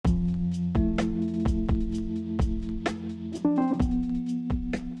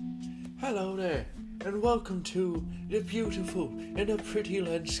there, and welcome to the beautiful and the pretty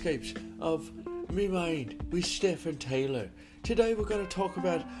landscapes of me mind with Stephen Taylor. Today we're going to talk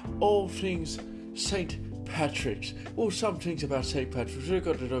about all things St. Patrick's. Well, some things about St. Patrick's. We've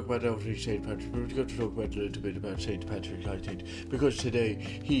got to talk about all things St. Patrick's, but we've got to talk about a little bit about St. Patrick's, I think, because today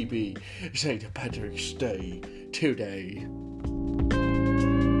he be St. Patrick's Day today.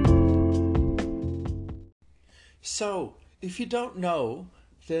 So, if you don't know,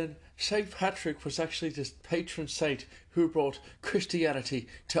 then St. Patrick was actually the patron saint who brought Christianity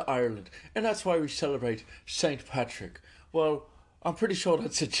to Ireland, and that's why we celebrate St. Patrick. Well, I'm pretty sure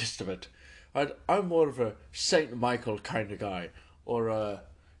that's the gist of it. I'm more of a St. Michael kind of guy, or a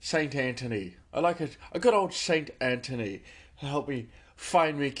St. Anthony. I like a good old St. Anthony to help me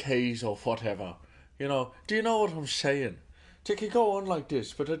find me keys or whatever. You know, do you know what I'm saying? They could go on like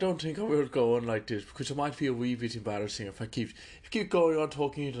this, but I don't think I will go on like this because it might be a wee bit embarrassing if I keep going on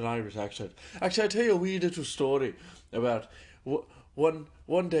talking in an Irish accent. Actually, I'll tell you a wee little story about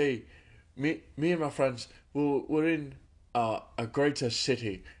one day, me and my friends were in a greater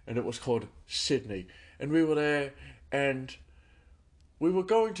city, and it was called Sydney, and we were there, and we were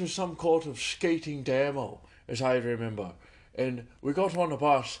going to some kind of skating demo, as I remember, and we got on a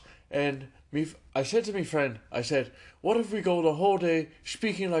bus, and I said to my friend, I said, what if we go the whole day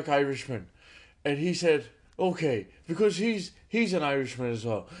speaking like Irishmen? And he said, okay, because he's an Irishman as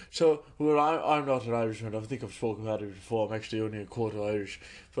well. So, well, I'm not an Irishman. I think I've spoken about it before. I'm actually only a quarter Irish.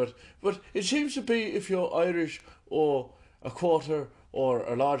 But it seems to be if you're Irish or a quarter or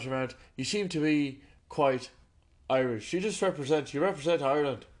a large amount, you seem to be quite Irish. You represent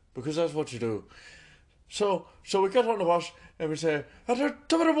Ireland, because that's what you do. So we get on the bus and we say, top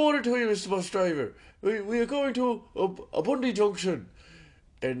of the morning to you, Mr. Bus Driver. We are going to a Bundy Junction.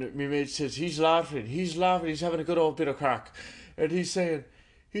 And my mate says, he's laughing, he's having a good old bit of crack. And he said,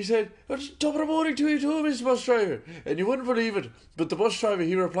 top of the morning to you too, Mr. Bus Driver. And you wouldn't believe it, but the bus driver,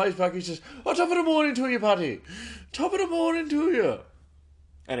 he replies back, he says, top of the morning to you, Paddy. Top of the morning to you.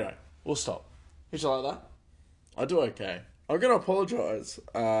 Anyway, we'll stop. Is it like that? I do okay. I'm going to apologise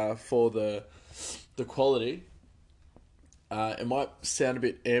for the quality. It might sound a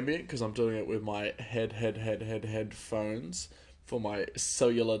bit ambient because I'm doing it with my headphones for my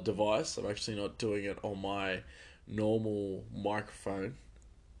cellular device. I'm actually not doing it on my normal microphone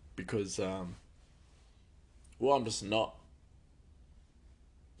because, I'm just not.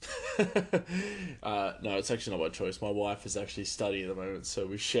 No, it's actually not my choice. My wife is actually studying at the moment, so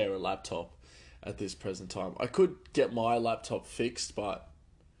we share a laptop at this present time. I could get my laptop fixed, but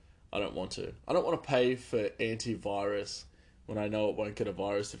I don't want to. I don't want to pay for antivirus when I know it won't get a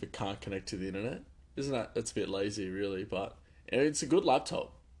virus if it can't connect to the internet. That's a bit lazy, really, but it's a good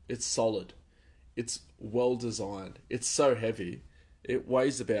laptop. It's solid. It's well designed. It's so heavy. It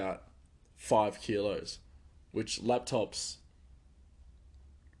weighs about 5 kilos, which laptops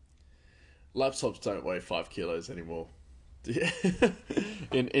don't weigh 5 kilos anymore.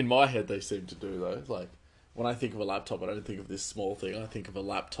 In my head, they seem to do, though. Like, when I think of a laptop, I don't think of this small thing. I think of a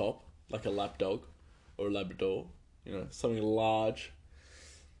laptop, like a lapdog or a Labrador, something large,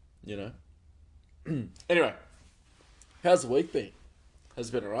 Anyway, how's the week been? Has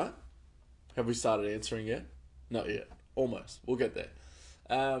it been alright? Have we started answering yet? Not yet. Almost. We'll get there.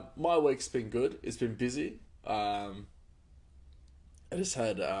 My week's been good. It's been busy. I just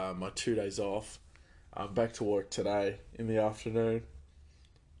had my 2 days off. I'm back to work today in the afternoon.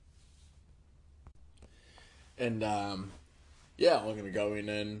 And, I'm going to go in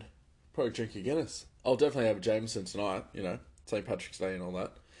and probably drink a Guinness. I'll definitely have a Jameson tonight, St. Patrick's Day and all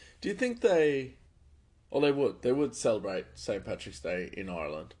that. Do you think they would celebrate St. Patrick's Day in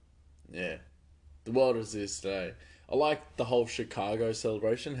Ireland? Yeah. The world is this today. I like the whole Chicago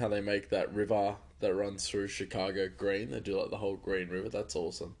celebration, how they make that river that runs through Chicago green. They do like the whole green river. That's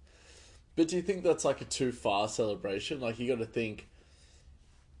awesome. But do you think that's like a too far celebration? Like, you got to think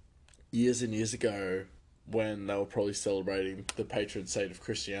years and years ago when they were probably celebrating the patron saint of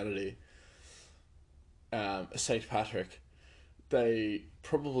Christianity, St. Patrick, they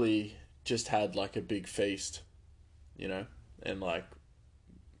probably just had like a big feast, and like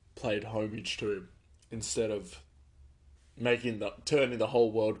played homage to him instead of turning the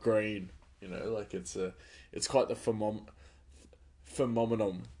whole world green, like it's quite the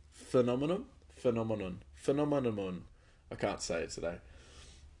phenomenon. I can't say it today.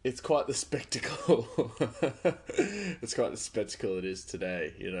 It's quite the spectacle. It's quite the spectacle it is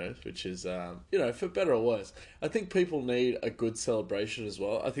today, which is, for better or worse. I think people need a good celebration as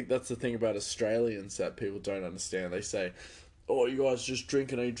well. I think that's the thing about Australians that people don't understand. They say, oh, you guys just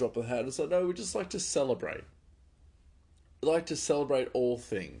drink and eat, drop the hat. It's like, no, we just like to celebrate. We like to celebrate all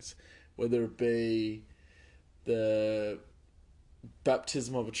things. whether it be the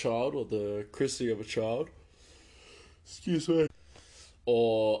baptism of a child or the christening of a child, excuse me,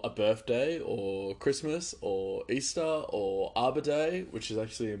 or a birthday or Christmas or Easter or Arbor Day, which is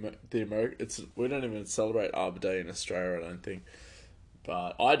actually the American. We don't even celebrate Arbor Day in Australia, I don't think,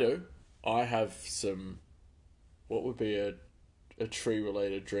 but I do. I have some. What would be a tree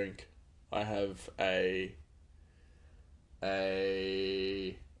related drink? I have I'm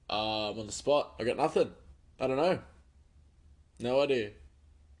on the spot. I got nothing. I don't know. No idea.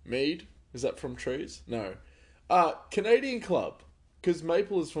 Mead? Is that from trees? No. Canadian Club. Because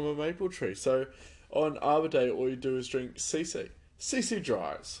maple is from a maple tree. So on Arbor Day, all you do is drink CC. CC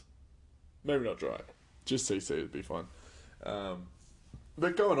dries. Maybe not dry. Just CC would be fine.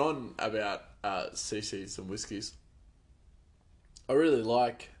 But going on about CCs and whiskies, I really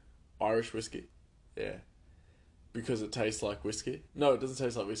like Irish whiskey. Yeah. Because it tastes like whiskey. No, it doesn't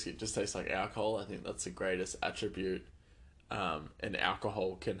taste like whiskey. It just tastes like alcohol. I think that's the greatest attribute an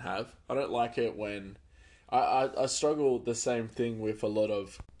alcohol can have. I don't like it when... I struggle the same thing with a lot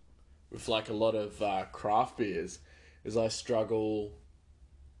of craft beers. Is I struggle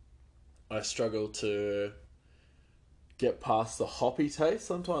to get past the hoppy taste.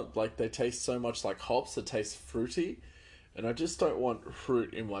 Sometimes, like, they taste so much like hops, it tastes fruity. And I just don't want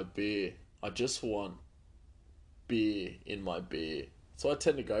fruit in my beer. I just want beer in my beer. So I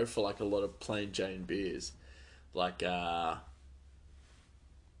tend to go for like a lot of plain Jane beers. Like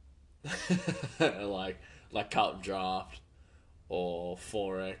like Carlton Draft or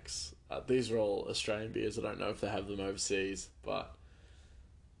 4X. These are all Australian beers. I don't know if they have them overseas, but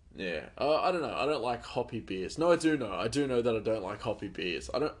yeah. I don't know. I don't like hoppy beers. No, I do know. I do know that I don't like hoppy beers.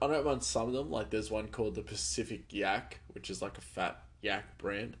 I don't mind some of them. Like there's one called the Pacific Yak, which is like a fat yak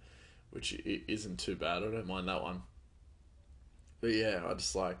brand, which isn't too bad. I don't mind that one. But yeah, I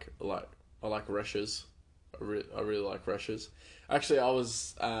like Resh's. I really like Resh's. Actually, I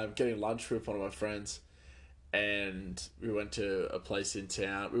was getting lunch with one of my friends, and we went to a place in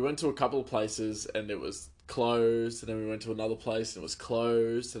town. We went to a couple of places, and it was closed. And then we went to another place, and it was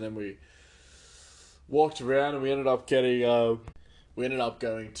closed. And then we walked around, and we ended up going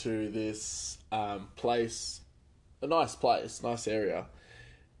to this place, a nice place, nice area,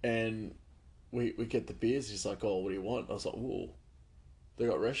 and we get the beers. He's like, "Oh, what do you want?" I was like, "Ooh, they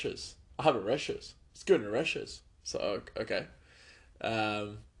got Resh's. I have a Resh's. It's good in Resh's." So okay,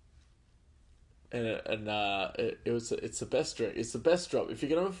 it's the best drink. It's the best drop. If you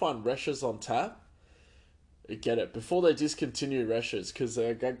can ever find Resh's on tap, get it before they discontinue Resh's, because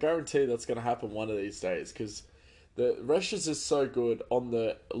I guarantee that's going to happen one of these days. Because the Resh's is so good. On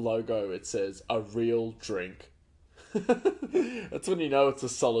the logo, it says a real drink. That's when you know it's a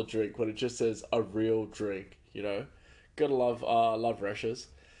solid drink, when it just says a real drink. You know, gotta love Resh's.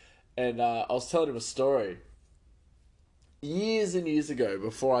 And I was telling him a story. Years and years ago,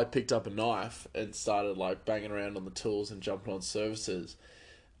 before I picked up a knife and started like banging around on the tools and jumping on services,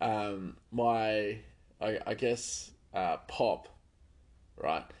 I guess Pop,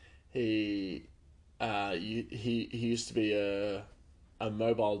 right? He used to be a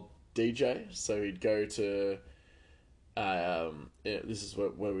mobile DJ, so he'd go to this is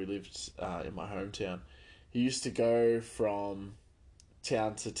where we lived in my hometown. He used to go from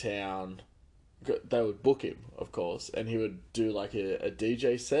town to town. They would book him, of course, and he would do like a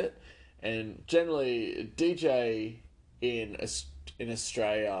DJ set. And generally, a DJ in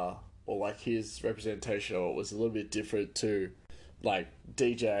Australia, or like his representation of it, was a little bit different to like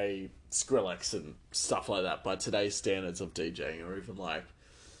DJ Skrillex and stuff like that by today's standards of DJing, or even like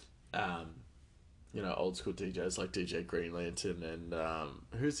old school DJs like DJ Green Lantern and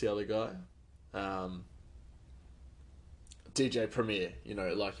who's the other guy? DJ Premier,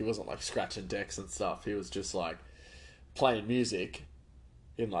 like he wasn't like scratching decks and stuff. He was just like playing music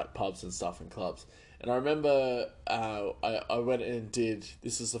in like pubs and stuff and clubs. And I remember I went and did,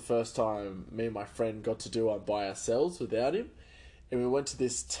 this is the first time me and my friend got to do one by ourselves without him. And we went to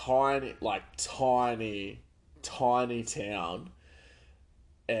this tiny town.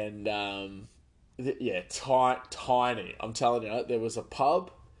 And tiny. I'm telling you, there was a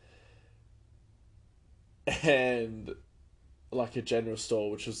pub and like a general store,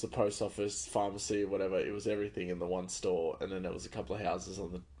 which was the post office, pharmacy, whatever. It was everything in the one store, and then there was a couple of houses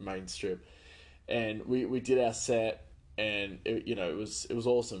on the main strip. And we did our set, and it was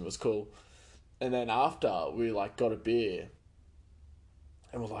awesome. It was cool. And then after, we like got a beer,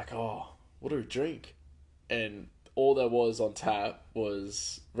 and we're like, oh, what do we drink? And all there was on tap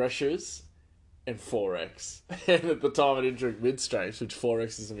was Resh's and 4X. And at the time I didn't drink mid-strength, which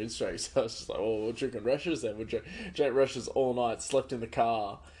 4X is a mid-strength. So I was just like, oh, we're drinking Resh's then. We drank Resh's all night, slept in the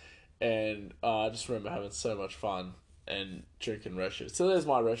car, And I just remember having so much fun and drinking Reshes. So there's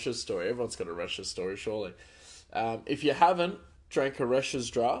my Reshes story. Everyone's got a Reshes story, surely. If you haven't drank a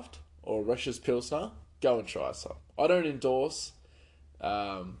Reshes draft or Reshes Pilsner, go and try some. I don't endorse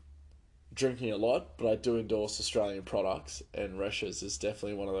um, drinking a lot, but I do endorse Australian products, and Reshes is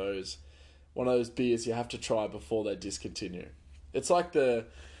definitely one of those beers you have to try before they discontinue. It's like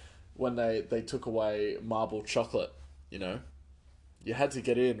when they took away marble chocolate, you know? You had to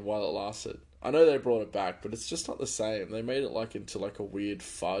get in while it lasted. I know they brought it back, but it's just not the same. They made it like into like a weird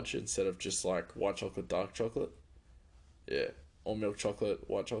fudge instead of just like white chocolate, dark chocolate. Yeah. Or milk chocolate,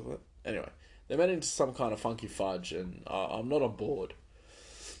 white chocolate. Anyway, they made it into some kind of funky fudge, and I'm not on board.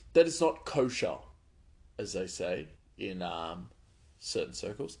 That is not kosher, as they say in certain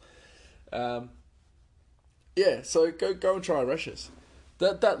circles. Um, yeah, so go and try Reshes.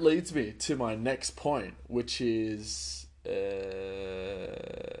 That leads me to my next point, which is there's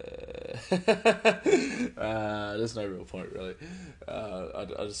no real point really.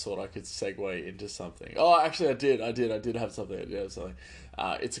 I just thought I could segue into something. Oh, actually, I did have something. I did have something.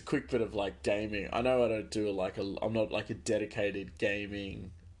 It's a quick bit of like gaming. I know I don't do I'm not like a dedicated gaming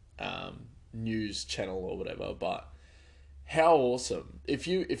news channel or whatever, but how awesome if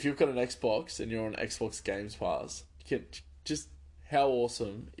you've got an Xbox and you're on Xbox Games Pass, you can just how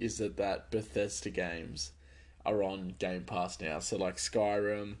awesome is it that Bethesda games are on Game Pass now? So like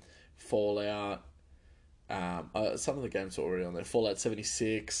Skyrim, Fallout, some of the games are already on there. Fallout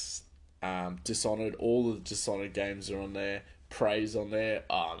 76, Dishonored, all of the Dishonored games are on there. Prey's on there.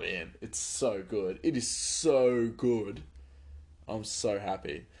 Oh man, it's so good. It is so good. I'm so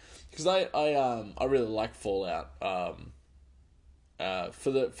happy because I really like Fallout.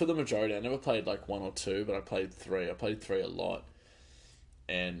 For the majority, I never played like 1 or 2, but I played 3. I played 3 a lot.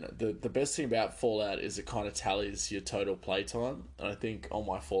 And the best thing about Fallout is it kind of tallies your total playtime. And I think on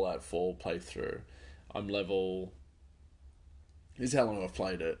my Fallout 4 playthrough, I'm level... This is how long I've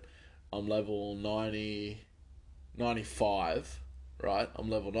played it. I'm level 95, right? I'm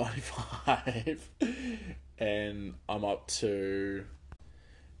level 95. and I'm up to...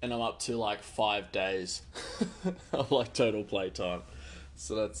 And I'm up to like 5 days of like total playtime.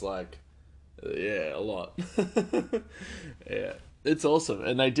 So that's like... Yeah, a lot. Yeah. It's awesome.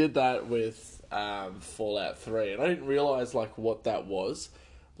 And they did that with Fallout 3. And I didn't realise like what that was.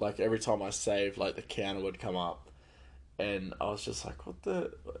 Like every time I saved, like the counter would come up. And I was just like, what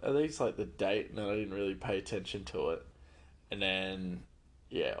the... Are these like the date? And I didn't really pay attention to it. And then,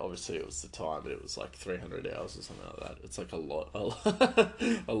 yeah, obviously it was the time. But it was like 300 hours or something like that. It's like a lot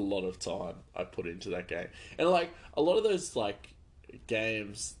a lot of time I put into that game. And like a lot of those like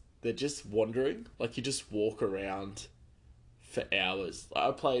games, they're just wandering. Like you just walk around for hours.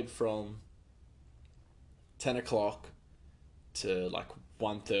 I played from 10 o'clock to like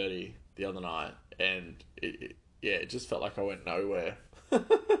 1:30 the other night, and it just felt like I went nowhere.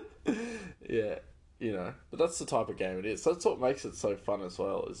 Yeah, but that's the type of game it is. That's what makes it so fun as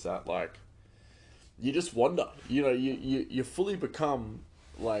well, is that like you just wander. You fully become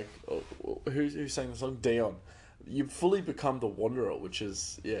like who's saying the song? Dion. You fully become the wanderer, which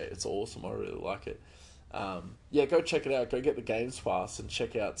is it's awesome. I really like it. Go check it out. Go get the Games Pass and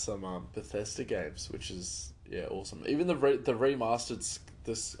check out some Bethesda games, which is awesome. Even the remastered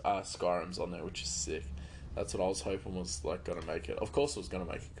Skyrim's on there, which is sick. That's what I was hoping was like gonna make it. Of course, it was gonna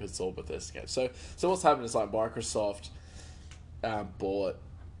make it because it's all Bethesda games. So what's happened is like Microsoft bought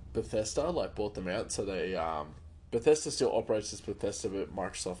Bethesda, like bought them out. So they Bethesda still operates as Bethesda, but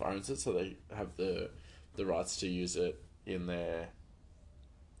Microsoft owns it, so they have the rights to use it in their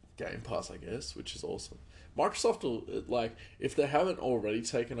Game Pass, I guess, which is awesome. Microsoft will, like, if they haven't already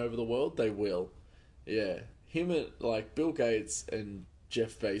taken over the world, they will. Yeah. Him and, like, Bill Gates and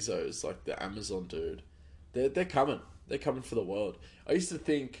Jeff Bezos, like, the Amazon dude, they're coming. They're coming for the world. I used to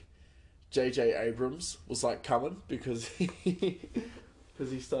think J.J. Abrams was, like, coming because he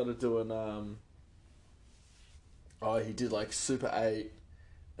started doing, he did, like, Super 8,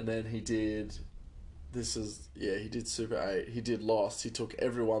 and then he did... he did Super 8. He did Lost. He took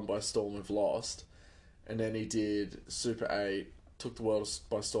everyone by storm with Lost. And then he did Super 8, took the world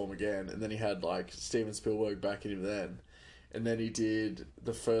by storm again. And then he had, like, Steven Spielberg backing him then. And then he did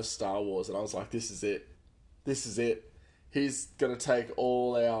the first Star Wars. And I was like, this is it. This is it. He's going to take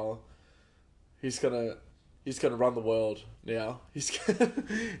all our... He's going to run the world now. He's going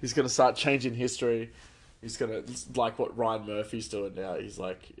to start changing history. He's gonna, like what Ryan Murphy's doing now. He's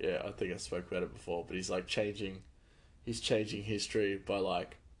like, I think I spoke about it before, but he's like changing history by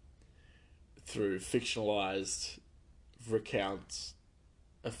like, through fictionalized recounts,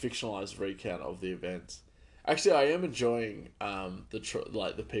 a fictionalized recount of the events. Actually, I am enjoying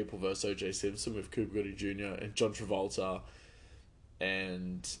the People vs. O.J. Simpson with Cuba Gooding Jr. and John Travolta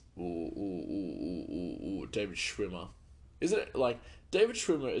and David Schwimmer. Isn't it like David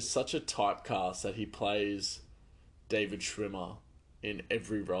Schwimmer is such a typecast that he plays David Schwimmer in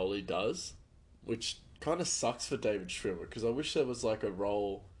every role he does, which kind of sucks for David Schwimmer because I wish there was like a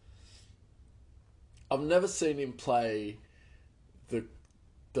role. I've never seen him play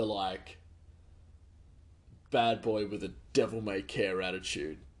the like bad boy with a devil may care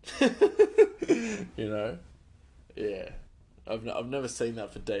attitude. You know, yeah. I've never seen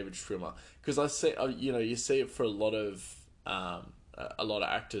that for David Schwimmer because I see you see it for a lot of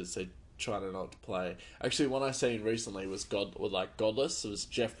actors. They try to not to play. Actually, one I seen recently was Godless. It was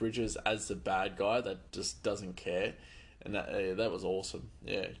Jeff Bridges as the bad guy that just doesn't care, and that was awesome.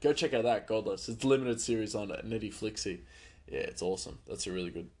 Yeah, go check out that Godless. It's a limited series on Netflixy. Yeah, it's awesome. That's a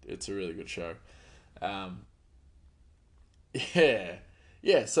really good. It's a really good show. Um, yeah,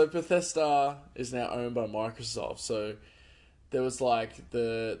 yeah. So Bethesda is now owned by Microsoft. So there was like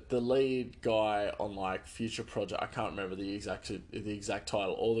the lead guy on like future project. I can't remember the exact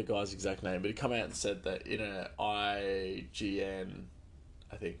title or the guy's exact name, but he come out and said that in a IGN,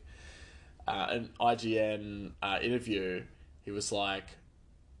 I think, an IGN interview, he was like,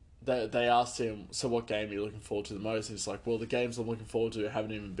 they asked him, so what game are you looking forward to the most? And he's like, well, the games I'm looking forward to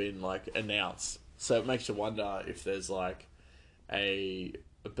haven't even been like announced. So it makes you wonder if there's like a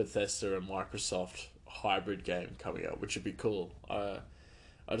Bethesda and Microsoft hybrid game coming out, which would be cool. I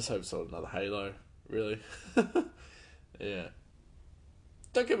just hope it's not another Halo, really. Yeah.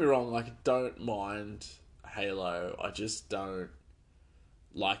 Don't get me wrong, like I don't mind Halo. I just don't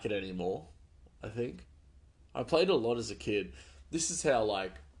like it anymore, I think. I played it a lot as a kid. This is how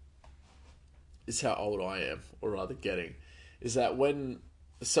like is how old I am, or rather getting. Is that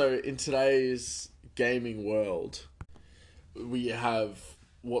in today's gaming world, we have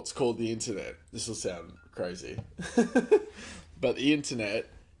what's called the internet. This will sound crazy. But the internet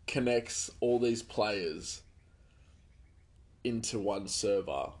connects all these players into one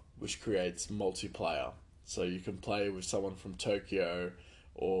server, which creates multiplayer. So you can play with someone from Tokyo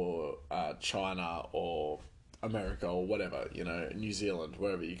or China or America or whatever, New Zealand,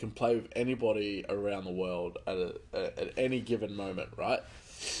 wherever. You can play with anybody around the world at any given moment, right?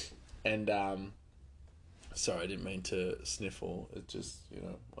 And sorry, I didn't mean to sniffle. It just,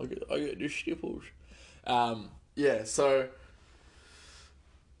 I get the sniffles. Yeah, so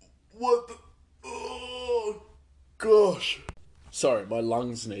what the, oh gosh. Sorry, my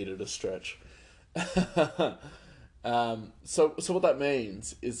lungs needed a stretch. So what that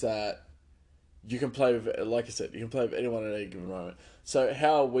means is that you can play with, like I said, you can play with anyone at any given moment. So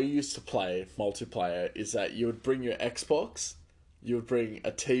how we used to play multiplayer is that you would bring your Xbox, you would bring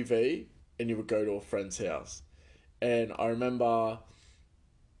a TV, and you would go to a friend's house. And I remember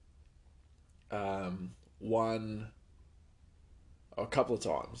a couple of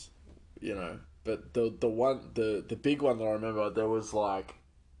times, but the big one that I remember, there was like,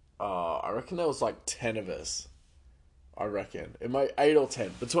 I reckon there was like 10 of us. I reckon it might 8 or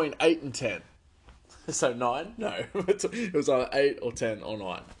 10, between 8 and 10. So 9? No, it was either 8 or 10 or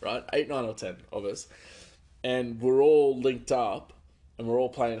 9, right? 8, 9 or 10 of us, and we're all linked up, and we're all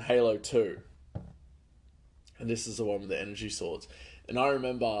playing Halo 2. And this is the one with the energy swords. And I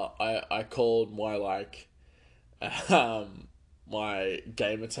remember I called my my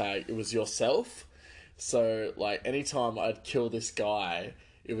gamer tag, it was yourself. So like anytime I'd kill this guy,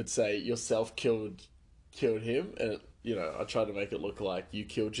 it would say yourself killed him, and I tried to make it look like you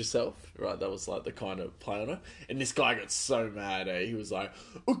killed yourself, right? That was like the kind of play on it. And this guy got so mad, He was like,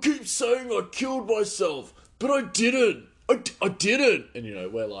 I keep saying I killed myself, but I didn't. I didn't.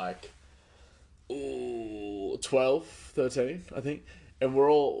 And we're like, 12, 13, I think. And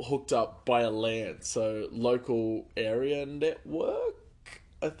we're all hooked up by a LAN. So local area network,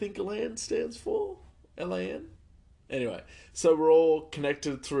 I think LAN stands for. LAN. Anyway, so we're all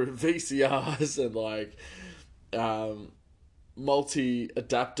connected through VCRs and like multi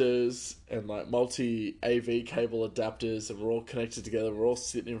adapters and like multi AV cable adapters, and we're all connected together. We're all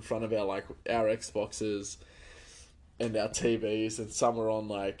sitting in front of our Xboxes and our TVs, and some are on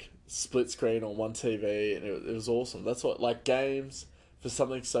like split screen on one TV, and it was awesome. That's what, like, games, for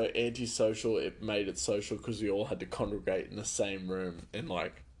something so antisocial, it made it social because we all had to congregate in the same room and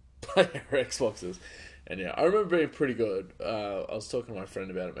like play our Xboxes. And yeah, I remember being pretty good. I was talking to my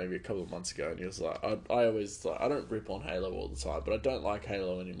friend about it maybe a couple of months ago, and he was like, I always, like, I don't rip on Halo all the time, but I don't like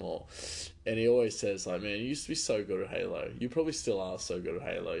Halo anymore. And he always says, like, man, you used to be so good at Halo. You probably still are so good at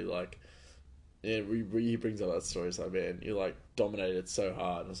Halo. You're like, yeah, he brings up that story. It's like, man, you like dominated so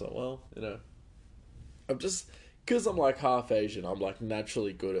hard. And I was like, well, I'm just, because I'm like half Asian, I'm like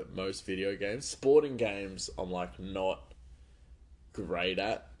naturally good at most video games. Sporting games, I'm like not great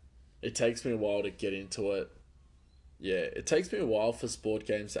at. It takes me a while to get into it. Yeah, it takes me a while for sport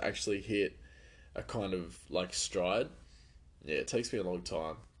games to actually hit a kind of like stride. Yeah, it takes me a long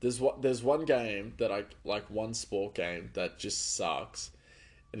time. There's one game that I like, one sport game that just sucks,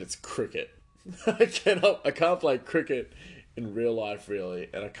 and it's cricket. I can't play cricket in real life really,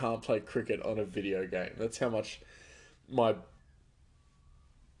 and I can't play cricket on a video game. That's how much my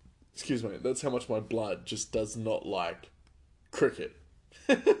excuse me. That's how much my blood just does not like cricket.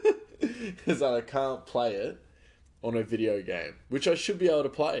 Because I can't play it on a video game, which I should be able to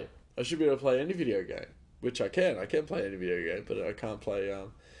play. I should be able to play any video game, which I can. I can play any video game, but I can't play.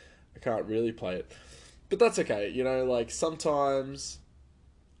 I can't really play it. But that's okay. You know, like sometimes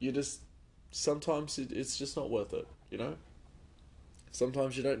you just sometimes it's just not worth it. You know,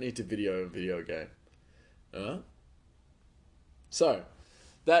 sometimes you don't need to video a video game. So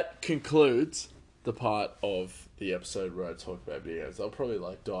that concludes the part of the episode where I talk about video games. I'll probably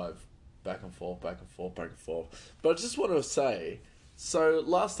like dive back and forth, back and forth, back and forth. But I just want to say, so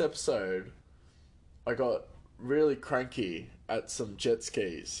last episode, I got really cranky at some jet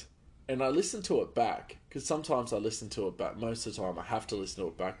skis. And I listened to it back, because sometimes I listen to it back. Most of the time I have to listen to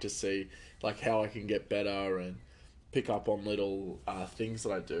it back to see like how I can get better and pick up on little things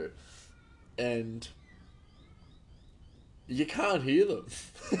that I do. And you can't hear them.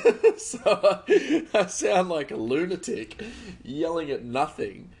 So I sound like a lunatic yelling at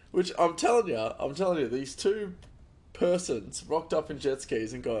nothing. Which I'm telling you, these two persons rocked up in jet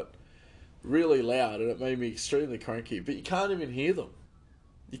skis and got really loud, and it made me extremely cranky. But you can't even hear them.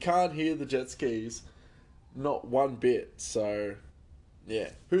 You can't hear the jet skis, not one bit. So,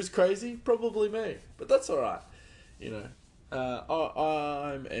 yeah. Who's crazy? Probably me. But that's alright. You know,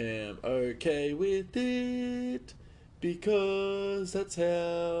 I am okay with it, because that's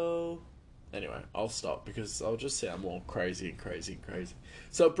how... Anyway, I'll stop, because I'll just sound more crazy and crazy and crazy.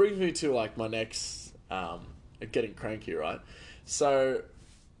 So it brings me to, like, my next, getting cranky, right? So,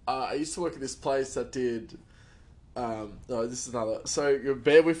 I used to work at this place that did, no, this is another, so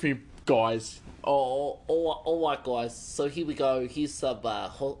bear with me, guys. All right, guys. So here we go. Here's some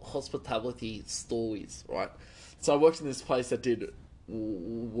hospitality stories, Right? So I worked in this place that did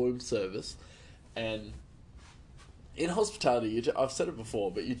room service, and in hospitality, I've said it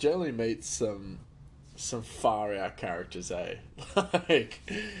before, but you generally meet some far out characters, eh? Like,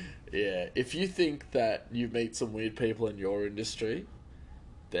 yeah, if you think that you meet some weird people in your industry,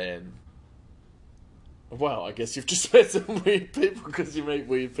 then, well, I guess you've just met some weird people, because you meet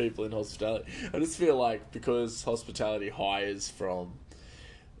weird people in hospitality. I just feel like, because hospitality hires from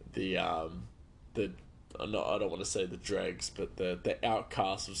the I don't want to say the dregs, but the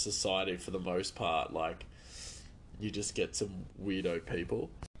outcasts of society for the most part, like, you just get some weirdo people.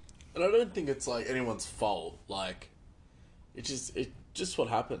 And I don't think it's like anyone's fault. Like, it just what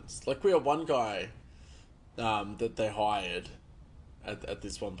happens. Like, we had one guy that they hired at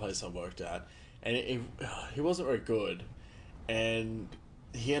this one place I worked at, and he wasn't very good, and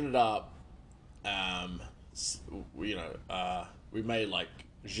he ended up, we made like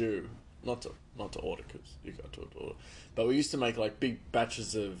jus, not to order, because you got to order, but we used to make like big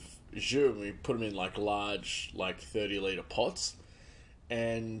batches of jus, and we put them in like large, like 30-litre pots,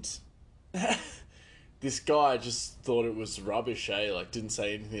 and this guy just thought it was rubbish, eh? Like, didn't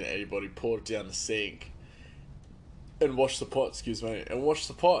say anything to anybody, poured it down the sink, and washed the pot,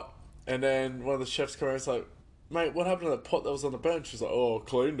 and then one of the chefs came around and was like, mate, what happened to that pot that was on the bench? He's like, oh, I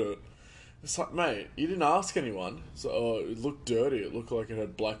cleaned it. It's like, mate, you didn't ask anyone. So, oh, it looked dirty. It looked like it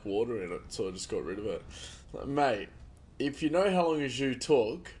had black water in it, so I just got rid of it. Like, mate, if you know how long a jus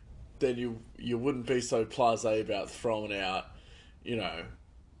took, then you wouldn't be so blasé about throwing out,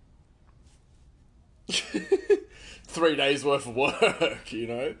 3 days worth of work,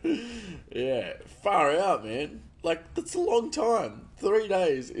 Yeah, far out, man. Like, that's a long time. 3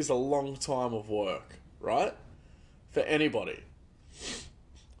 days is a long time of work, right? For anybody.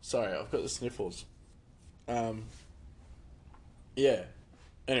 Sorry, I've got the sniffles. Yeah.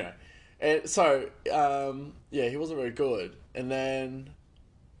 Anyway. And so, he wasn't very good. And then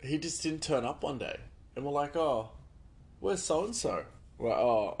he just didn't turn up one day. And we're like, oh, where's so-and-so? We're like,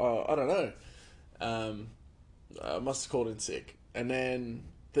 oh, I don't know. I must have called in sick. And then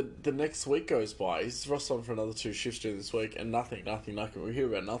the next week goes by. He's rostered on for another 2 shifts during this week, and nothing. We hear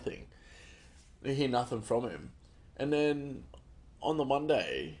about nothing. We hear nothing from him. And then on the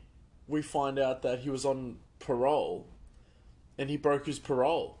Monday, we find out that he was on parole, and he broke his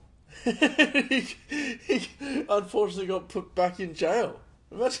parole. he unfortunately got put back in jail.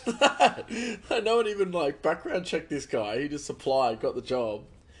 Imagine that. No one even like background checked this guy. He just applied, got the job,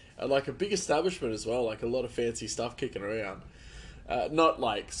 and like a big establishment as well. Like a lot of fancy stuff kicking around. Not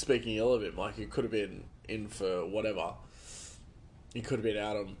like speaking ill of him. Like he could have been in for whatever. He could have been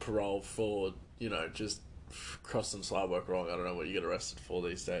out on parole for just crossing sidewalk wrong. I don't know what you get arrested for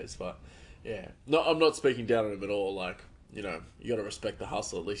these days, but yeah. No, I'm not speaking down on him at all. Like you got to respect the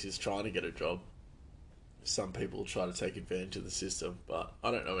hustle. At least he's trying to get a job. Some people try to take advantage of the system, but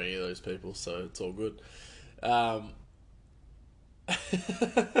I don't know any of those people, so it's all good. Yeah,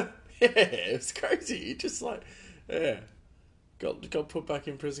 it's crazy. He just got put back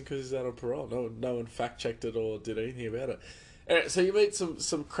in prison because he's out on parole. No one fact checked it or did anything about it. Anyway, so you meet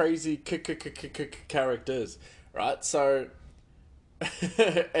some crazy characters, right? So,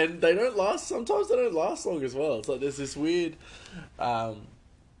 and they don't last. Sometimes they don't last long as well. It's like there's this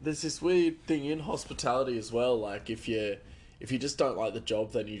weird thing in hospitality as well. Like if you just don't like the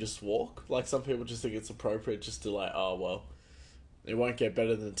job, then you just walk. Like some people just think it's appropriate just to like, oh well, it won't get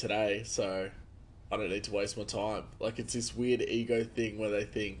better than today, so I don't need to waste my time. Like it's this weird ego thing where they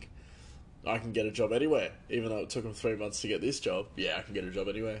think I can get a job anywhere, even though it took them 3 months to get this job. Yeah, I can get a job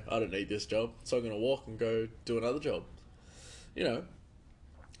anywhere. I don't need this job, so I'm gonna walk and go do another job.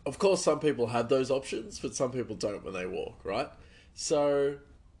 Of course, some people have those options, but some people don't when they walk, right? So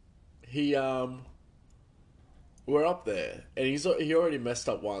we're up there, and he already messed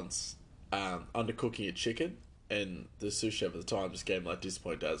up once, undercooking a chicken, and the sous chef at the time just gave him like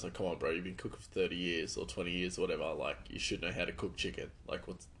disappointed dads, like, come on bro, you've been cooking for 30 years or 20 years or whatever, like you should know how to cook chicken, like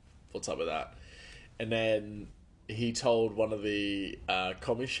what's up with that? And then he told one of the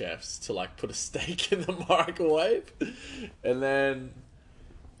commie chefs to like put a steak in the microwave, and then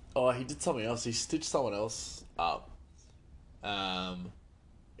he did something else. He stitched someone else up.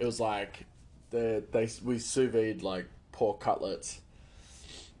 It was like we sous vide like pork cutlets,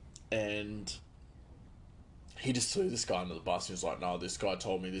 and he just threw this guy under the bus. He was like, no, this guy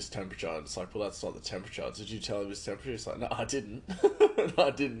told me this temperature. And it's like, well, that's not the temperature. Did you tell him this temperature? He's like, no, I didn't. No, I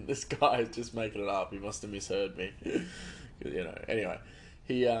didn't. This guy is just making it up. He must have misheard me. Anyway,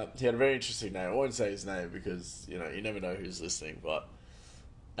 he had a very interesting name. I won't say his name because, you never know who's listening. But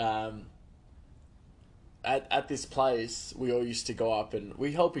at this place, we all used to go up and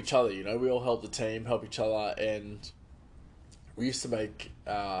we help each other, We all help the team, help each other. And we used to make...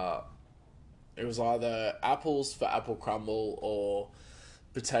 it was either apples for apple crumble or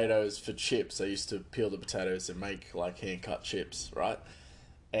potatoes for chips. I used to peel the potatoes and make like hand-cut chips, right?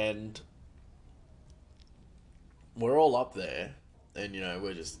 And we're all up there and,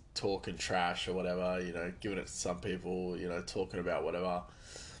 we're just talking trash or whatever, giving it to some people, talking about whatever.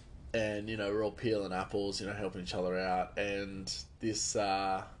 And, we're all peeling apples, helping each other out. And this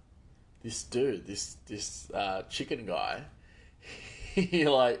dude, this chicken guy...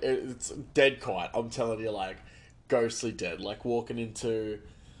 it's dead quiet. I'm telling you, like, ghostly dead. Like, walking into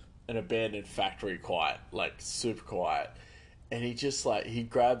an abandoned factory quiet. Like, super quiet. And he just, like, he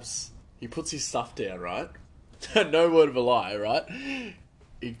puts his stuff down, right? No word of a lie, right?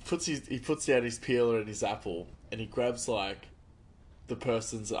 He puts down his peeler and his apple, and he grabs, like, the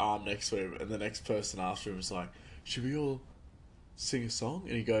person's arm next to him, and the next person after him is like, should we all sing a song?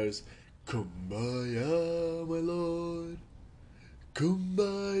 And he goes, Kumbaya, my lord.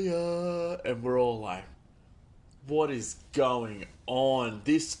 Kumbaya, and we're all like, what is going on?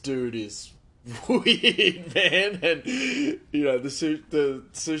 This dude is weird, man. And the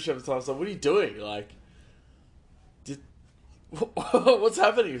sous chef at the time was like, what are you doing? Like, what's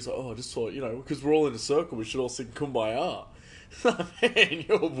happening? He's like, I just thought, because we're all in a circle, we should all sing Kumbaya. Man,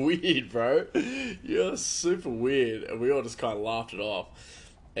 you're weird, bro. You're super weird. And we all just kind of laughed it off.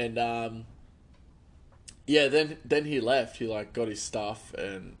 And yeah, then he left. He like got his stuff,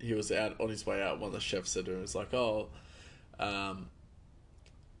 and he was out on his way out. One of the chefs said to him,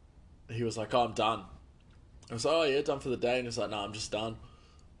 "He was like, I'm done." I was like, "Oh yeah, done for the day." And he's like, "No, I'm just done."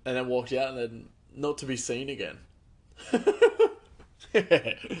 And then walked out, and then not to be seen again.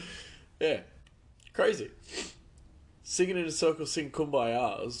 Yeah, crazy. Singing in a circle, sing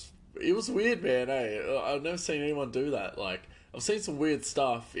Kumbaya. It was weird, man. I've never seen anyone do that. Like, I've seen some weird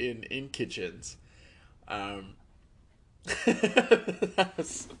stuff in kitchens.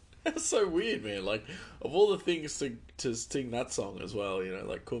 That's so weird, man. Like, of all the things to sing that song as well,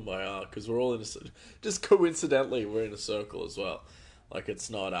 like Kumbaya, because we're all just coincidentally we're in a circle as well. Like, it's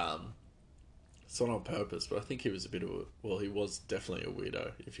not on purpose, but I think he was he was definitely a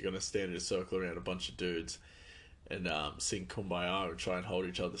weirdo. If you're gonna stand in a circle around a bunch of dudes and sing Kumbaya and try and hold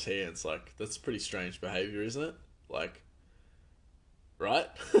each other's hands, like, that's pretty strange behavior, isn't it? Like, right?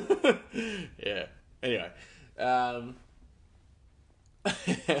 Yeah. Anyway,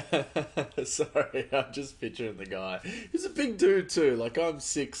 Sorry, I'm just picturing the guy. He's a big dude too. Like I'm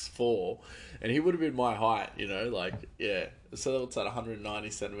 6'4", and he would have been my height. You know, like yeah. So what's that? 190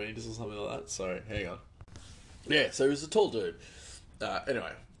 centimeters or something like that. Sorry, hang on. Yeah, so he was a tall dude.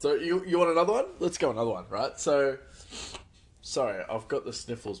 Anyway, so you want another one? Let's go another one, right? So, sorry, I've got the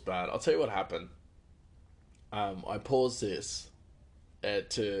sniffles bad. I'll tell you what happened. I paused this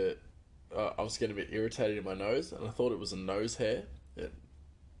to. I was getting a bit irritated in my nose, and I thought it was a nose hair.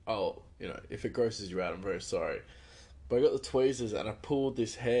 If it grosses you out, I'm very sorry. But I got the tweezers and I pulled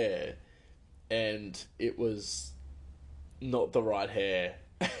this hair, and it was not the right hair.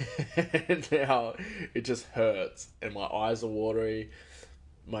 And now it just hurts, and my eyes are watery.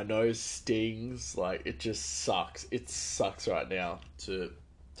 My nose stings. Like it just sucks. It sucks right now to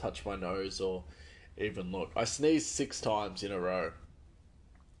touch my nose or even look. I sneezed 6 times in a row.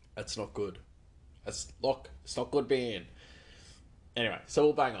 That's not good. It's not good being. Anyway, so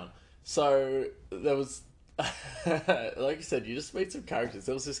we'll bang on. So there was, like you said, you just meet some characters.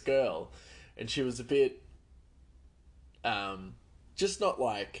 There was this girl, and she was a bit, just not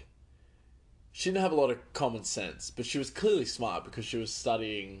like, she didn't have a lot of common sense, but she was clearly smart because she was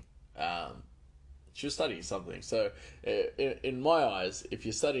studying, something. So in my eyes, if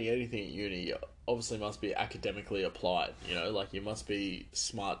you're studying anything at uni, you obviously must be academically applied. You know, like you must be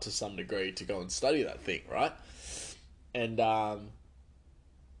smart to some degree to go and study that thing, right? And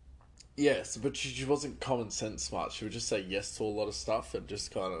yes, but she wasn't common sense smart. She would just say yes to a lot of stuff and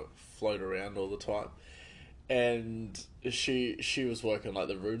just kind of float around all the time. And she was working like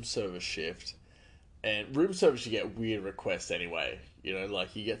the room service shift. And room service, you get weird requests anyway. You know,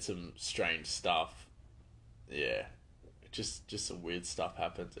 like you get some strange stuff. Yeah, just some weird stuff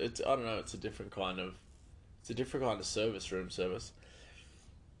happens. I don't know. It's a different kind of service, room service.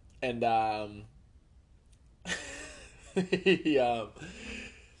 And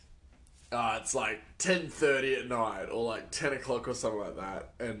it's like 10:30 at night or like 10 o'clock or something like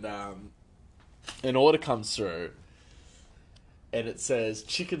that, and an order comes through, and it says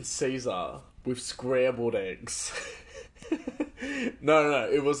chicken Caesar with scrambled eggs. No,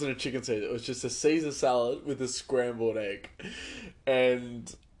 it wasn't a chicken Caesar. It was just a Caesar salad with a scrambled egg,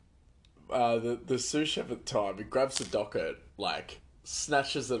 and the sous chef at the time, he grabs the docket, like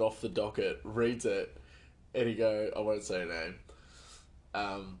snatches it off the docket, reads it, and I won't say a name.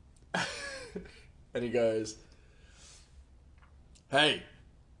 And he goes, "Hey,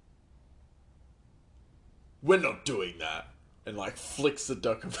 we're not doing that." And like flicks the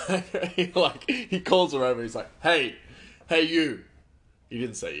docket back. he calls her over. He's like, "Hey, you." He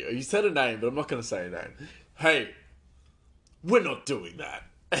didn't say you. He said a name, but I'm not going to say a name. "Hey, we're not doing that."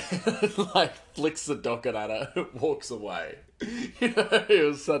 And, like flicks the docket at her and walks away. You know, it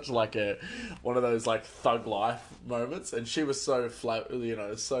was such like one of those like thug life moments, and she was so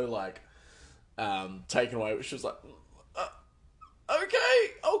so like taken away. She was like,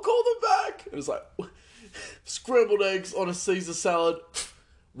 "Okay, I'll call them back." It was like scrambled eggs on a Caesar salad.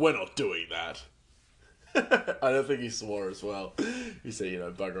 We're not doing that. I don't think he swore as well. He said,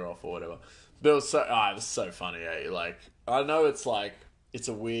 bugger off or whatever. But it was so funny, eh? Like, I know it's like, it's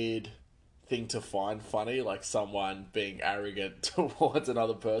a weird thing to find funny, like someone being arrogant towards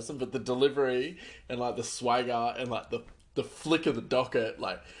another person, but the delivery and like the swagger and like the flick of the docket,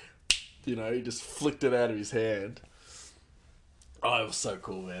 like, he just flicked it out of his hand. Oh, it was so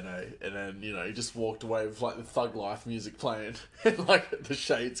cool, man, eh? And then, he just walked away with, like, the Thug Life music playing. And, like, the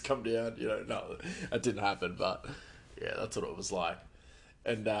shades come down, No, that didn't happen, but, yeah, that's what it was like.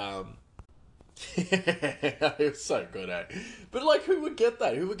 And, it was so good, eh? But, like, who would get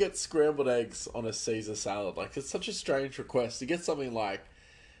that? Who would get scrambled eggs on a Caesar salad? Like, it's such a strange request. To get something like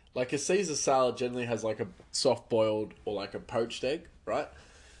a Caesar salad generally has, like, a soft-boiled or, like, a poached egg, right?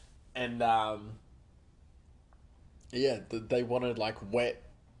 And, yeah, they wanted, like, wet,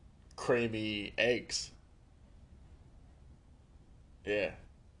 creamy eggs. Yeah.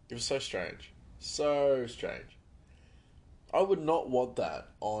 It was so strange. So strange. I would not want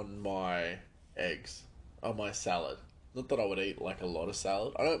that on my eggs, on my salad. Not that I would eat, like, a lot of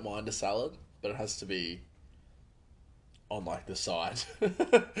salad. I don't mind a salad, but it has to be on, like, the side.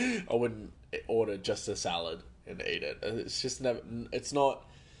 I wouldn't order just a salad and eat it. It's just never...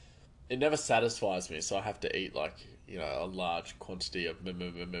 It never satisfies me, so I have to eat, like, a large quantity of meat.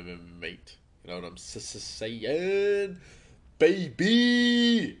 You know what I'm saying?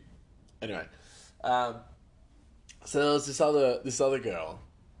 Baby! Anyway. So there was this other girl,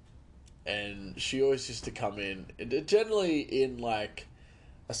 and she always used to come in, generally in, like,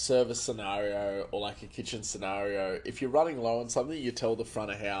 a service scenario or, like, a kitchen scenario. If you're running low on something, you tell the front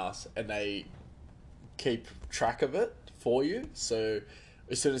of house, and they keep track of it for you. So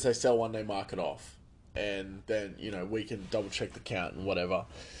as soon as they sell one, they mark it off, and then we can double check the count and whatever.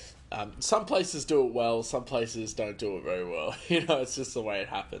 Some places do it well, some places don't do it very well. It's just the way it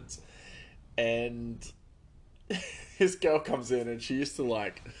happens. And this girl comes in, and she used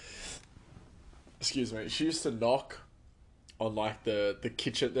to she used to knock on like the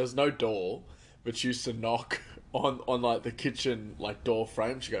kitchen. There's no door, but she used to knock on like the kitchen like door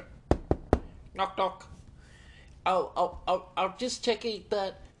frame. She go, knock knock. I'll just checking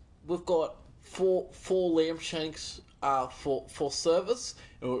that we've got four lamb shanks for service.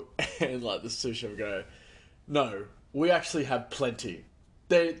 and like the sous chef would go, no, we actually have plenty.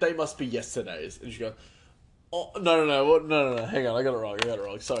 They must be yesterday's. And she go, oh no, hang on, I got it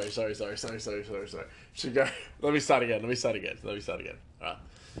wrong. Sorry. She go, let me start again. Alright.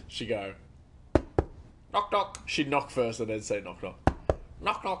 She go, knock knock. she'd knock first and then say knock.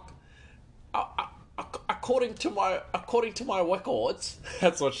 Knock knock. According to my records,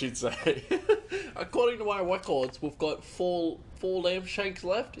 That's what she'd say. according to my records, we've got four lamb shanks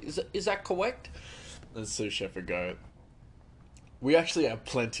left. Is that correct? And the sous chef would go, we actually have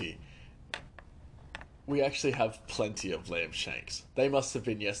plenty. We actually have plenty of lamb shanks. They must have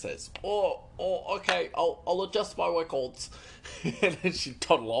been yesterday's. Oh, okay. I'll adjust my records. And then she'd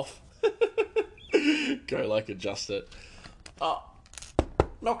toddle off. Go like adjust it.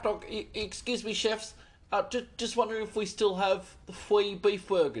 Knock knock. Excuse me, chefs. Just wondering if we still have 3 beef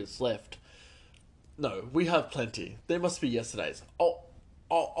burgers left. No, we have plenty. They must be yesterday's.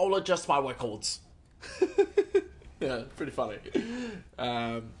 I'll adjust my records. Yeah, pretty funny.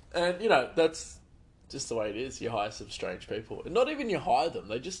 And that's just the way it is. You hire some strange people. And not even you hire them,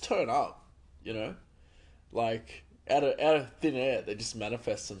 they just turn up, Like, out of thin air, they just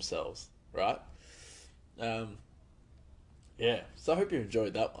manifest themselves, right? Yeah, so I hope you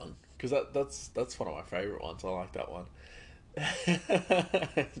enjoyed that one, because that's one of my favourite ones. I like that one.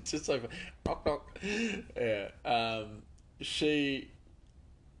 Just so knock knock. Yeah. She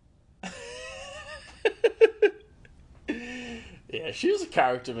yeah, she was a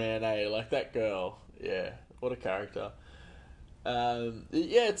character, man, like that girl. Yeah, what a character. Yeah,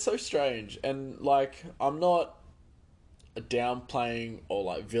 it's so strange, and like I'm not downplaying or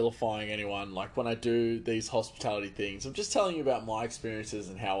like vilifying anyone. Like when I do these hospitality things, I'm just telling you about my experiences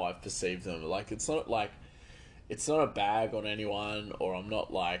and how I've perceived them. Like it's not a bag on anyone, or I'm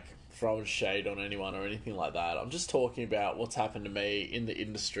not like throwing shade on anyone or anything like that. I'm just talking about what's happened to me in the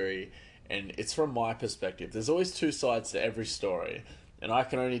industry, and it's from my perspective. There's always two sides to every story, and I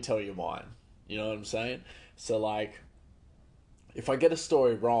can only tell you mine. You know what I'm saying? So like, if I get a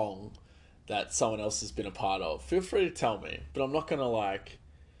story wrong that someone else has been a part of, feel free to tell me. But I'm not gonna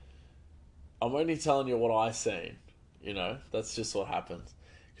I'm only telling you what I seen. That's just what happens.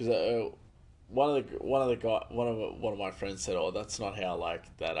 Because one of my friends said, "Oh, that's not how like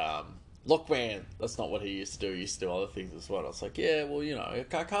that." Look, man, that's not what he used to do. He used to do other things as well. I was like, yeah, well,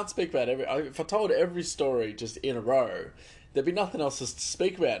 I can't speak about every. If I told every story just in a row, there'd be nothing else to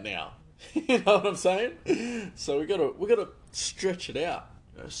speak about now. You know what I'm saying? So we gotta stretch it out.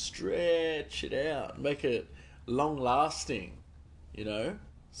 Stretch it out, make it long lasting.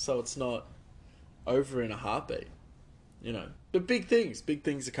 So it's not over in a heartbeat. But big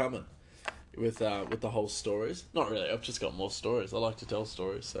things are coming with the whole stories. Not really. I've just got more stories. I like to tell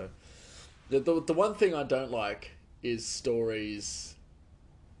stories. So the one thing I don't like is stories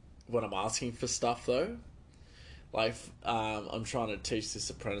when I'm asking for stuff though. Like I'm trying to teach this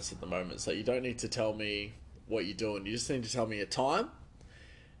apprentice at the moment, so you don't need to tell me what you're doing. You just need to tell me a time,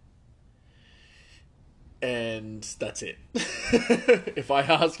 and that's it. If I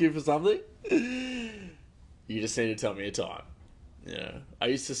ask you for something, you just need to tell me a time. I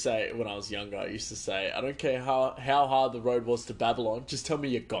used to say when I was younger, I don't care how hard the road was to Babylon, just tell me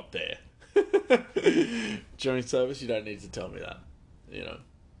you got there. During service, you don't need to tell me that.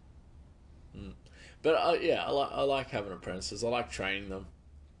 But I like having apprentices. I like training them.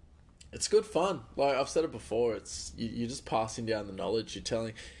 It's good fun. Like I've said it before, it's you're just passing down the knowledge.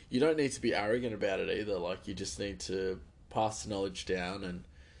 You don't need to be arrogant about it either. Like you just need to pass the knowledge down and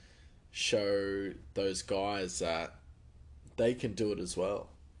show those guys that they can do it as well.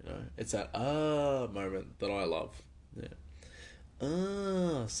 It's that moment that I love. Yeah.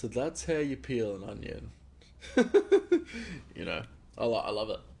 So that's how you peel an onion. I love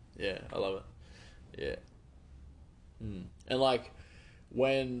it. Yeah, I love it. Yeah. And like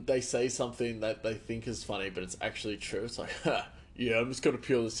when they say something that they think is funny but it's actually true, it's like, yeah, I'm just gonna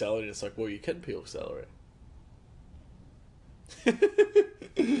peel the celery. And it's like, well, you can peel celery.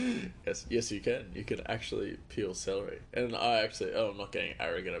 Yes, you can. You can actually peel celery. And I'm not getting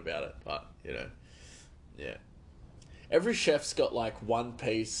arrogant about it, but yeah. every chef's got like one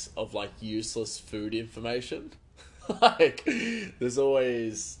piece of like useless food information. Like, there's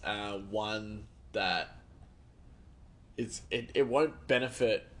always one that it won't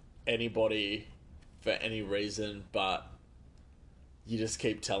benefit anybody for any reason, but you just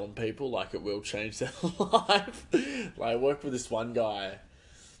keep telling people like it will change their life. Like, I worked with this one guy,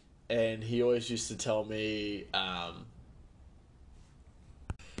 and he always used to tell me,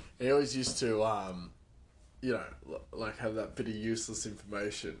 he always used to, you know, like have that bit of useless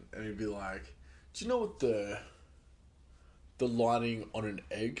information, and he'd be like, "Do you know what the lining on an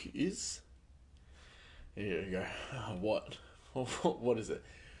egg is?" And you go, oh, "What? What is it?"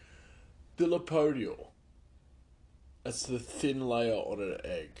 "The lipodial. That's the thin layer on an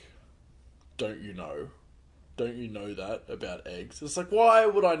egg. Don't you know? Don't you know that about eggs?" It's like, why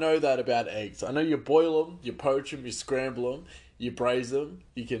would I know that about eggs? I know you boil them, you poach them, you scramble them, you braise them,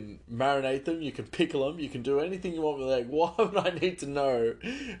 you can marinate them, you can pickle them, you can do anything you want with egg. Why would I need to know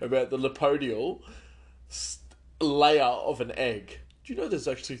about the lipodial layer of an egg? Do you know there's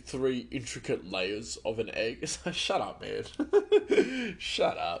actually 3 intricate layers of an egg? It's like, shut up, man.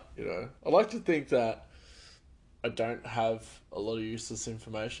 Shut up, you know. I like to think that I don't have a lot of useless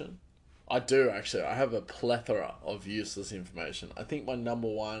information. I do, actually. I have a plethora of useless information. I think my number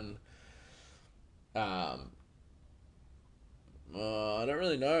one... I don't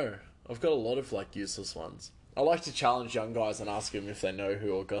really know. I've got a lot of, like, useless ones. I like to challenge young guys and ask them if they know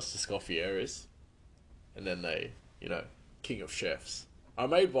who Auguste Escoffier is. And then they, you know, king of chefs. I've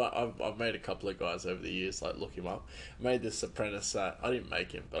made a couple of guys over the years, like, look him up. I made this apprentice that, I didn't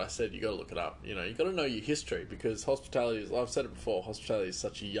make him, but I said, you gotta look it up. You know, you gotta know your history, because hospitality is, I've said it before, hospitality is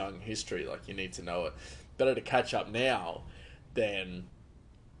such a young history, like, you need to know it. Better to catch up now than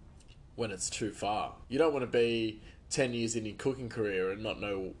when it's too far. You don't want to be 10 years in your cooking career and not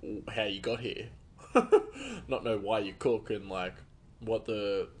know how you got here. Not know why you cook and, like, what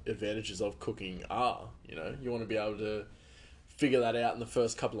the advantages of cooking are, you know? You want to be able to figure that out in the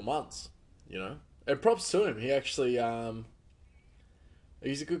first couple of months, you know? And props to him. He actually,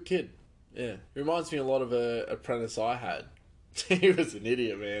 he's a good kid. Yeah. He reminds me a lot of a apprentice I had. He was an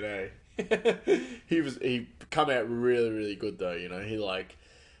idiot, man, eh? He come out really, really good, though, you know? He, like,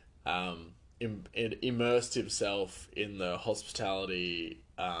 immersed himself in the hospitality,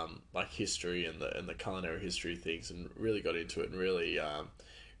 like, history and the culinary history things, and really got into it, and really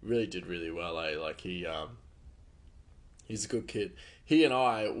did really well, eh? Like, he's a good kid. He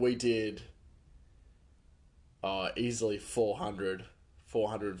and we did easily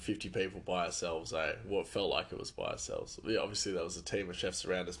 450 people by ourselves, eh? What felt like it was by ourselves. Obviously, there was a team of chefs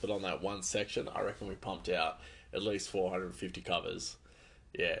around us, but on that one section, I reckon we pumped out at least 450 covers.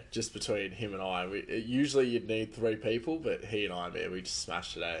 Yeah, just between him and I. Usually you'd need 3 people, but he and I, man, we just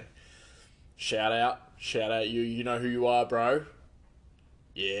smashed it, eh? Shout out, you know who you are, bro.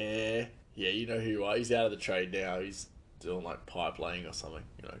 Yeah, you know who you are. He's out of the trade now. He's doing, like, pipe laying or something.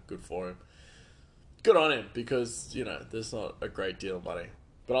 You know, good for him. Good on him, because, you know, there's not a great deal of money.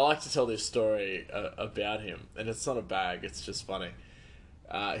 But I like to tell this story about him, and it's not a bag, it's just funny.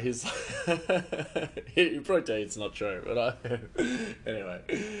 His he probably tell you it's not true, but anyway,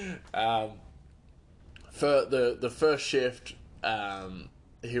 for the first shift,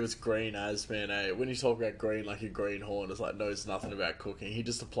 he was green as, man, eh? When you talk about green like a greenhorn, it's like knows nothing about cooking. He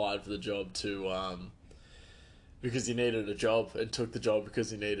just applied for the job because he needed a job, and took the job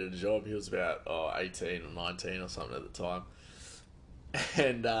because he needed a job. He was about 18 or 19 or something at the time.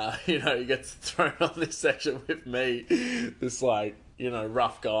 And, you know, he gets thrown on this section with me, this, like, you know,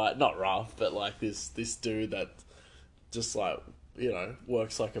 rough guy, not rough, but, like, this dude that just, like, you know,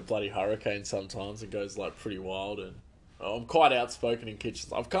 works like a bloody hurricane sometimes and goes, like, pretty wild. And I'm quite outspoken in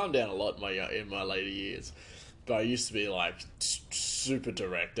kitchens. I've calmed down a lot in my later years, but I used to be, like, super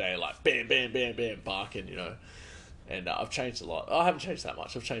direct, eh? Like, bam, bam, bam, bam, barking, you know. And I've changed a lot. I haven't changed that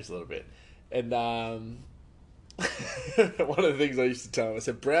much. I've changed a little bit. And, one of the things I used to tell him, I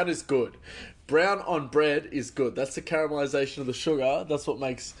said, brown is good. Brown on bread is good. That's the caramelization of the sugar. That's what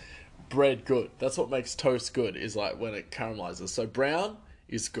makes bread good. That's what makes toast good, is like when it caramelizes. So brown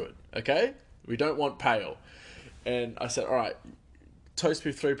is good, okay? We don't want pale. And I said, all right, toast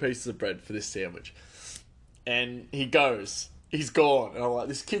me 3 pieces of bread for this sandwich. And he goes, he's gone. And I'm like,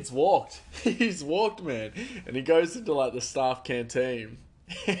 this kid's walked. He's walked, man. And he goes into, like, the staff canteen,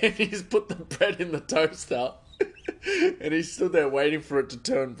 and he's put the bread in the toaster. And he stood there waiting for it to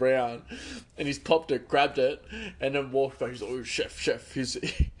turn brown, and he's popped it, grabbed it, and then walked back. He's like, "Oh, chef,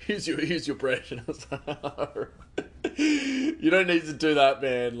 here's your bread." And I was like, "You don't need to do that,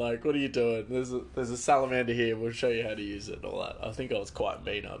 man. Like, what are you doing? There's a salamander here. We'll show you how to use it and all that." I think I was quite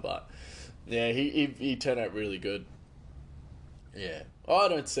meaner, but yeah, he turned out really good. Yeah. I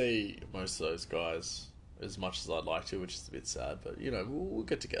don't see most of those guys as much as I'd like to, which is a bit sad, but, you know, we'll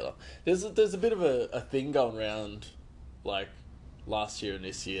get together. There's a bit of a thing going around, like, last year and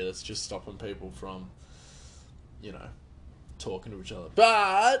this year that's just stopping people from, you know, talking to each other.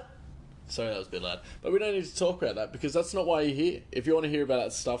 But... Sorry, that was a bit loud. But we don't need to talk about that because that's not why you're here. If you want to hear about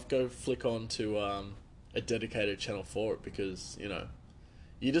that stuff, go flick on to a dedicated channel for it because, you know,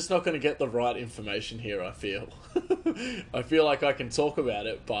 you're just not going to get the right information here, I feel. I feel like I can talk about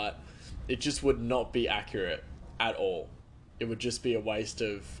it, but it just would not be accurate at all. It would just be a waste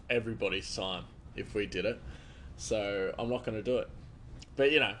of everybody's time if we did it. So I'm not going to do it.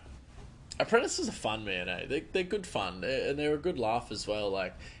 But, you know, Apprentices are fun, man, eh? They're good fun, and they're a good laugh as well,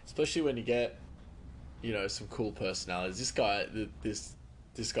 like, especially when you get, you know, some cool personalities. This guy, this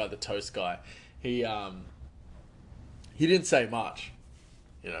guy, the toast guy, he didn't say much,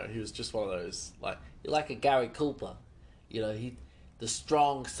 you know, he was just one of those, like... You're like a Gary Cooper, you know, the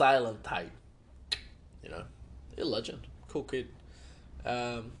strong, silent type. You know, a legend, cool kid.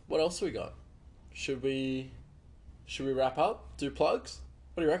 What else have we got? Should we wrap up? Do plugs?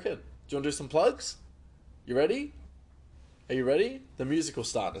 What do you reckon? Do you want to do some plugs? You ready? Are you ready? The music will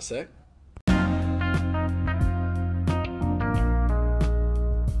start in a sec.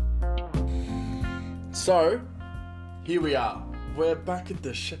 So, here we are. We're back at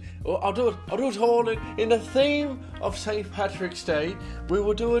the show. Well, I'll do it all in the theme of St. Patrick's Day. We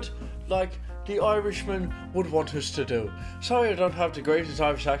will do it like the Irishman would want us to do. Sorry I don't have the greatest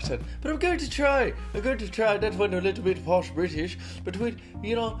Irish accent, but I'm going to try. That went a little bit posh British, but we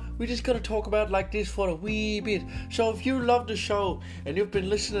just gotta talk about it like this for a wee bit. So if you love the show and you've been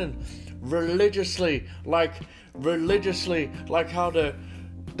listening religiously, like how the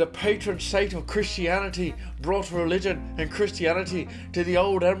patron saint of Christianity brought religion and Christianity to the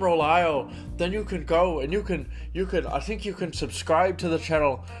old Emerald Isle, then you can go and you can I think you can subscribe to the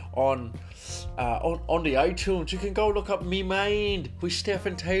channel on the iTunes. You can go look up Me Mind with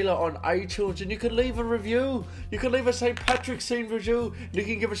Stephen Taylor on iTunes and you can leave a review. You can leave a St. Patrick's scene review and you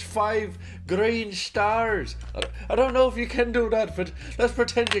can give us 5 green stars. I don't know if you can do that, but let's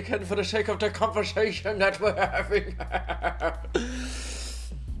pretend you can for the sake of the conversation that we're having.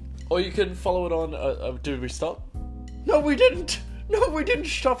 Or you can follow it on... did we stop? No, we didn't.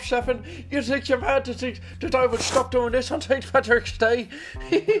 Stop, Stefan. You think you're mad to think that I would stop doing this on St. Patrick's Day?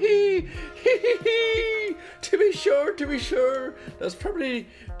 To be sure. That's probably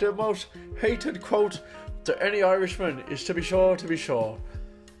the most hated quote to any Irishman is to be sure.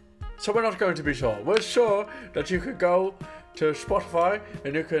 So we're not going to be sure. We're sure that you can go to Spotify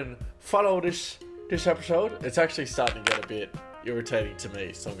and you can follow this episode. It's actually starting to get a bit irritating to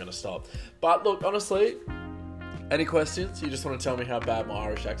me, so I'm going to stop. But look, honestly, any questions, you just want to tell me how bad my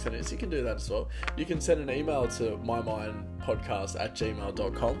Irish accent is, you can do that as well. You can send an email to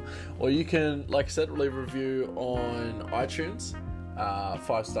mymindpodcast@gmail.com, or you can, like I said, leave a review on iTunes,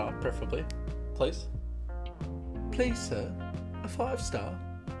 5-star preferably, please, sir, a 5-star.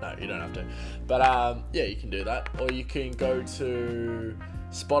 No, you don't have to, but yeah, you can do that, or you can go to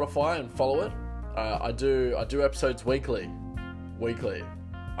Spotify and follow it. I do episodes weekly.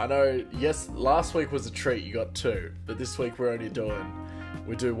 I know, yes, last week was a treat, you got 2, but this week we do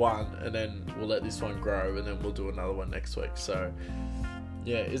 1, and then we'll let this one grow, and then we'll do another one next week. So,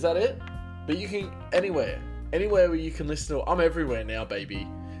 yeah, is that it? But you can, anywhere where you can listen to, I'm everywhere now, baby.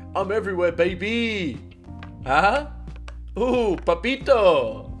 Huh? Ooh,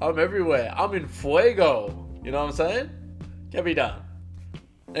 papito, I'm everywhere. I'm in fuego. You know what I'm saying? Can be done.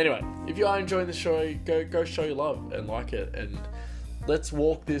 Anyway, if you are enjoying the show, go show your love and like it, and let's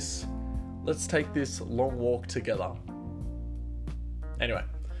take this long walk together. Anyway,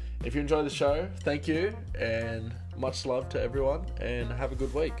 if you enjoy the show, thank you, and much love to everyone, and have a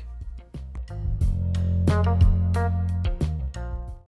good week.